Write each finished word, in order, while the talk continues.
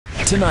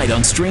Tonight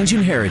on Strange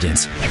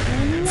Inheritance.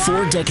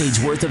 4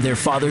 decades worth of their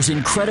father's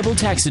incredible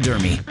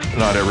taxidermy.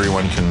 Not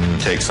everyone can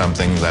take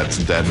something that's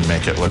dead and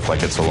make it look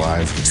like it's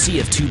alive. See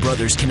if 2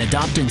 brothers can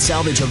adopt and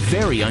salvage a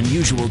very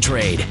unusual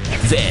trade.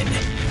 Then,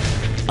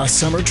 a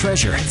summer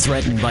treasure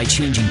threatened by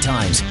changing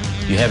times.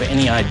 Do you have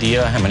any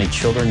idea how many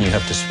children you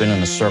have to spin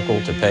in a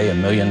circle to pay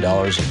 $1 million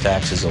of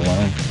taxes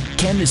alone?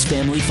 Can this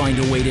family find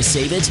a way to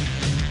save it?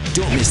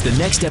 Don't miss the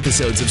next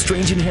episodes of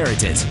Strange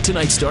Inheritance,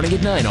 tonight starting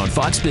at 9 on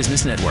Fox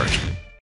Business Network.